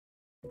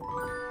In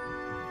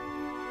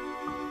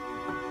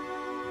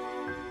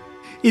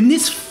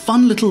this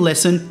fun little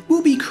lesson,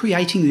 we'll be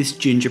creating this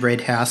gingerbread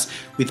house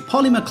with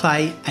polymer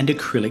clay and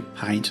acrylic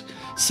paint.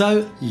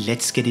 So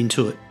let's get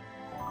into it.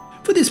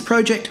 For this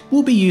project,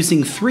 we'll be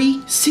using 3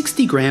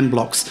 60-gram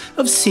blocks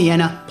of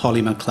Sienna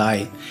polymer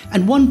clay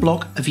and 1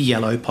 block of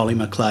yellow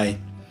polymer clay.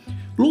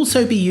 We'll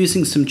also be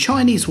using some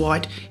Chinese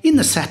white in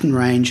the satin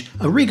range,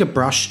 a rigger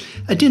brush,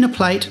 a dinner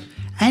plate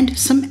and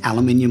some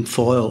aluminium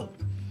foil.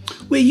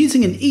 We're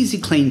using an easy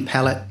clean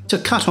palette to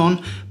cut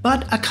on,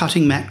 but a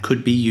cutting mat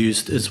could be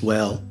used as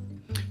well.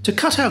 To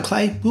cut our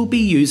clay, we'll be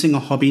using a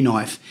hobby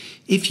knife.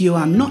 If you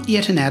are not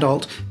yet an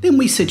adult, then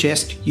we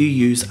suggest you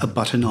use a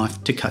butter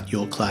knife to cut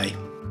your clay.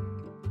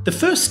 The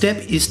first step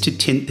is to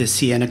tint the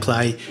Sienna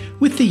clay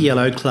with the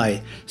yellow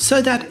clay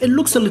so that it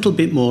looks a little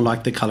bit more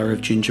like the colour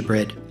of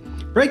gingerbread.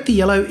 Break the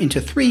yellow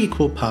into 3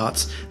 equal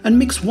parts and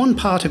mix 1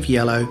 part of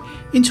yellow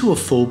into a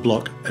full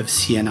block of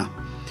Sienna.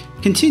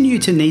 Continue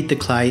to knead the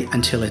clay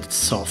until it's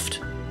soft.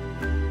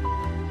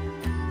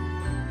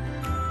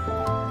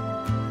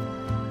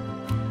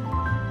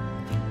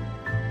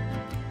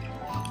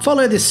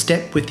 Follow this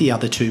step with the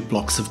other 2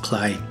 blocks of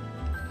clay.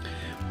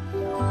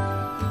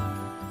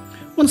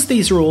 Once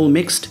these are all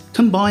mixed,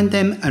 combine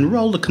them and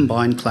roll the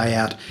combined clay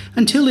out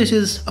until it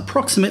is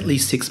approximately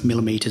 6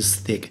 mm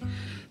thick.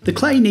 The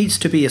clay needs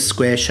to be a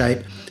square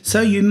shape, so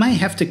you may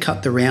have to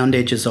cut the round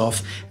edges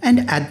off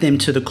and add them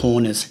to the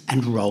corners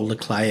and roll the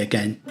clay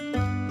again.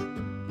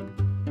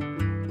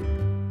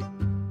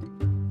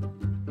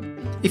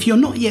 If you're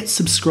not yet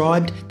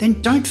subscribed,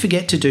 then don't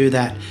forget to do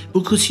that,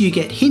 because you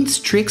get hints,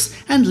 tricks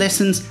and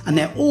lessons, and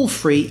they're all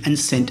free and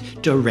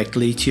sent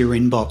directly to your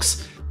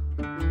inbox.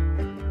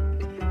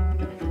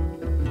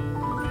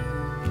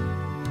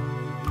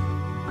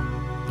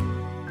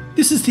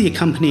 This is the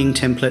accompanying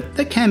template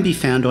that can be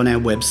found on our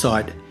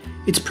website.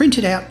 It's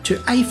printed out to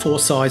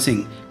A4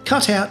 sizing,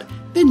 cut out,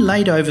 then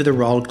laid over the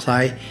rolled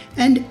clay,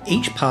 and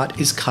each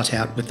part is cut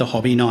out with the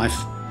hobby knife.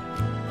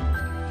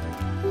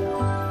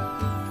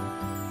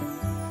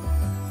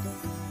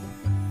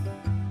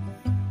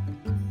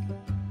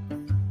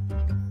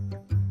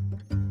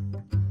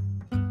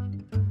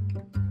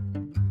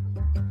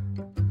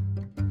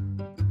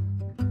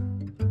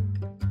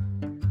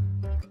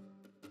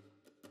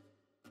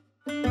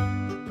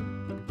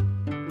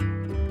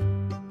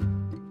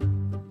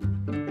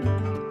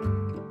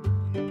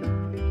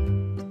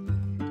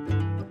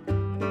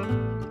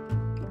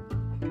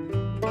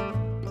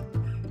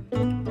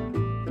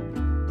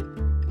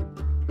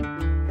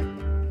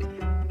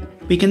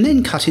 We can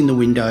then cut in the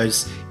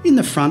windows in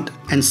the front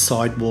and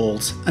side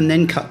walls, and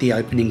then cut the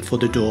opening for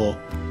the door.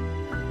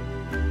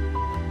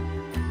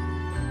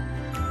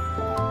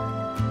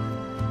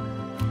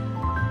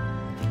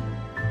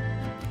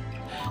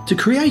 To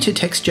create a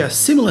texture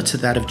similar to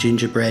that of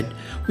gingerbread,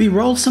 we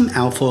roll some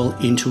alfoil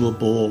into a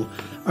ball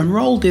and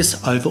roll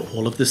this over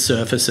all of the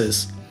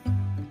surfaces.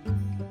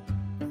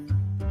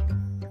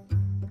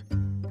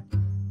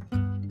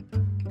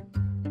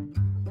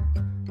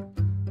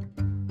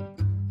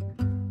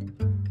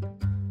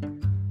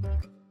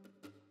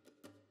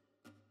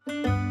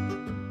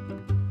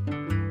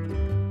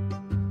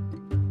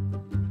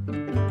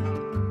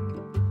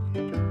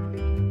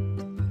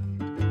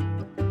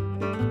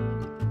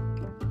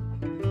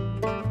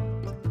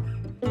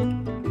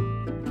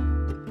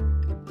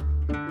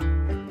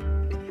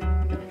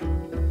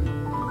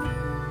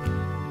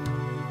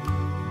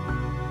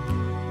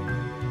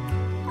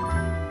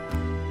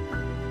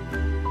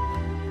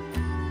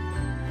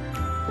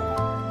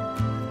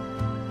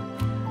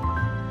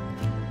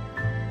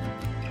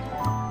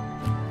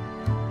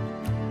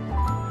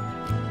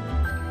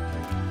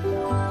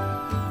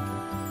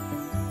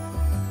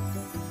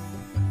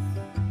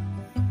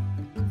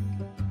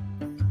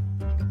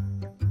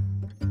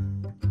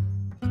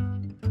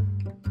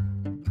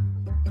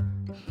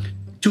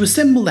 To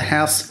assemble the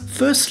house,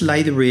 first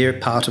lay the rear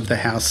part of the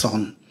house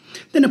on,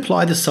 then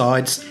apply the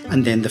sides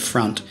and then the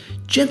front.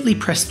 Gently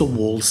press the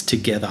walls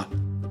together.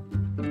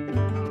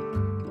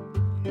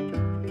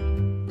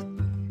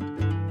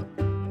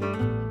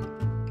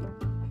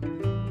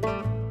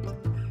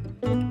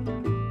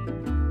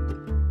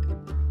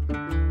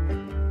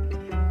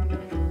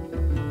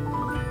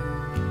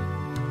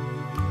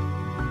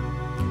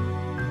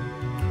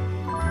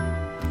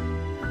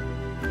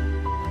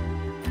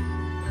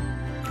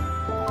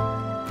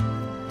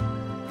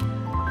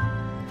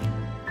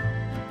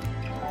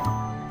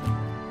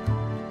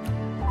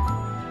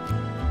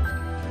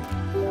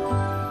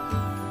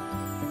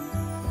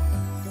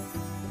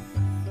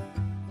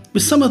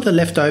 With some of the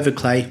leftover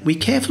clay, we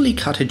carefully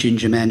cut a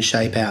ginger man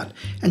shape out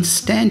and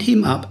stand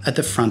him up at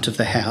the front of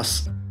the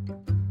house.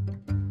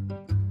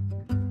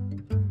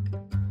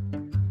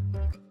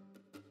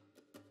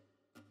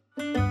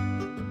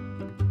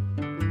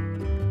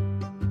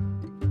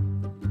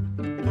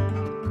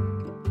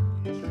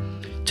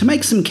 To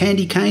make some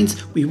candy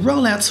canes, we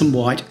roll out some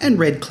white and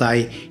red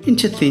clay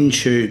into thin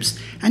tubes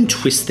and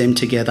twist them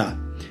together.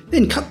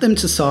 Then cut them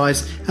to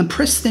size and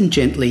press them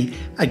gently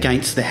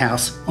against the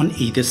house on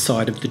either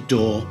side of the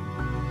door.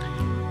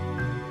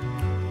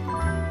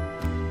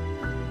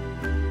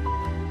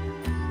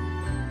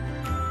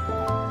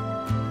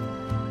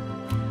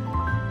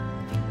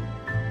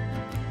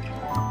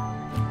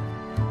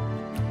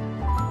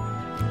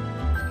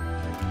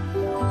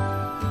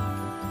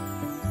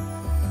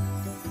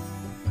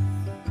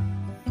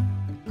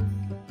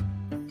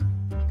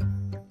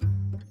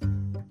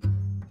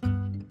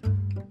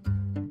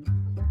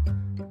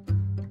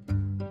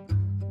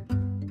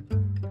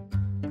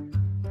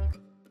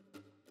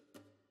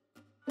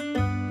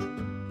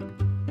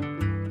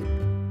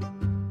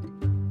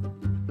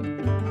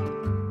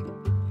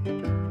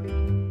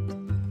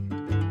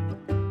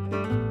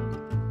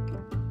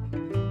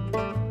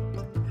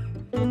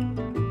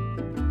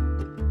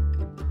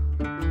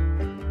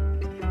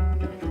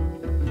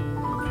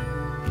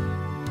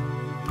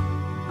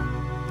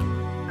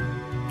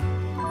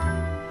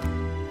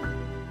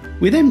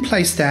 We then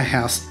placed our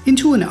house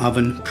into an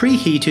oven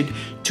preheated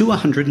to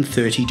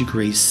 130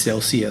 degrees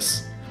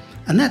Celsius,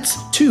 and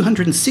that's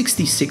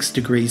 266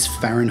 degrees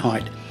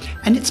Fahrenheit,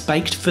 and it's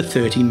baked for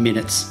 30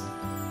 minutes.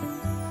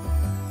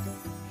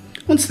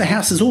 Once the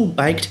house is all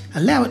baked,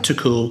 allow it to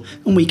cool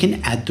and we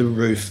can add the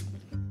roof.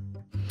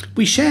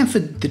 We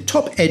chamfered the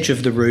top edge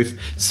of the roof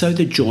so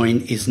the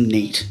join is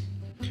neat.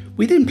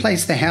 We then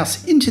place the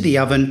house into the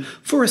oven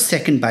for a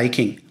second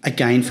baking,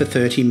 again for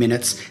 30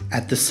 minutes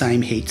at the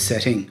same heat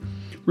setting.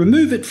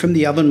 Remove it from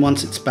the oven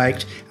once it's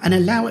baked and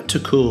allow it to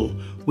cool.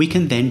 We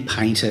can then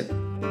paint it.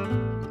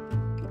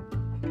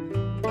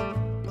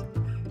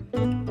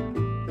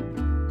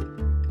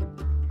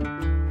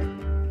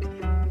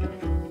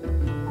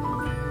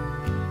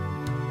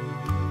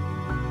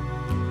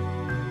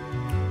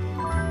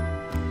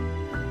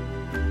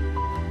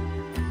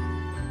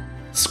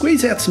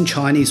 Squeeze out some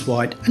Chinese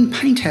white and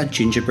paint our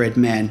gingerbread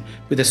man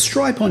with a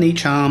stripe on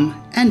each arm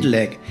and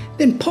leg.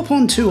 Then pop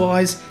on 2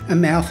 eyes, a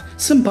mouth,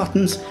 some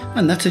buttons,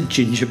 and that's a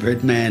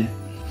gingerbread man.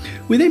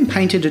 We then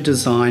painted a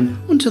design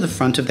onto the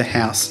front of the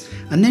house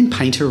and then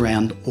paint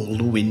around all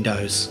the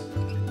windows.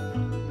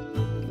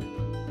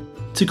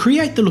 To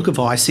create the look of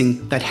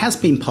icing that has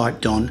been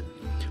piped on,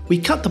 we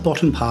cut the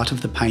bottom part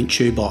of the paint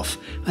tube off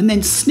and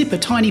then snip a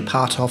tiny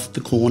part off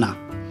the corner.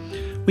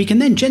 We can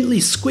then gently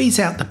squeeze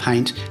out the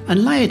paint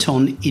and lay it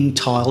on in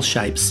tile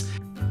shapes.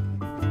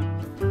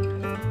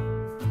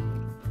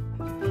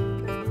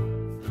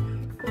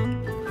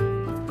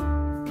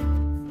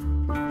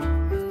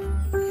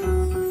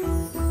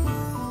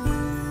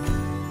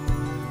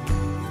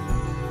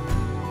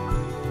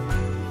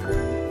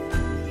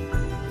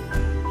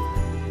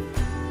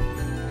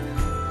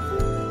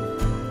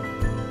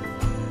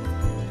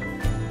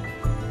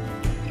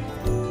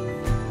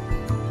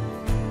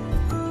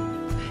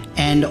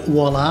 And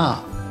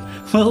voila!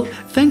 Well,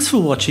 thanks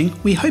for watching.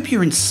 We hope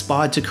you're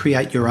inspired to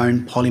create your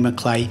own polymer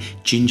clay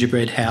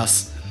gingerbread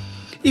house.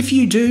 If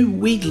you do,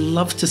 we'd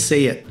love to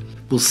see it.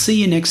 We'll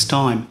see you next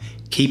time.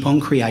 Keep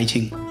on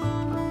creating.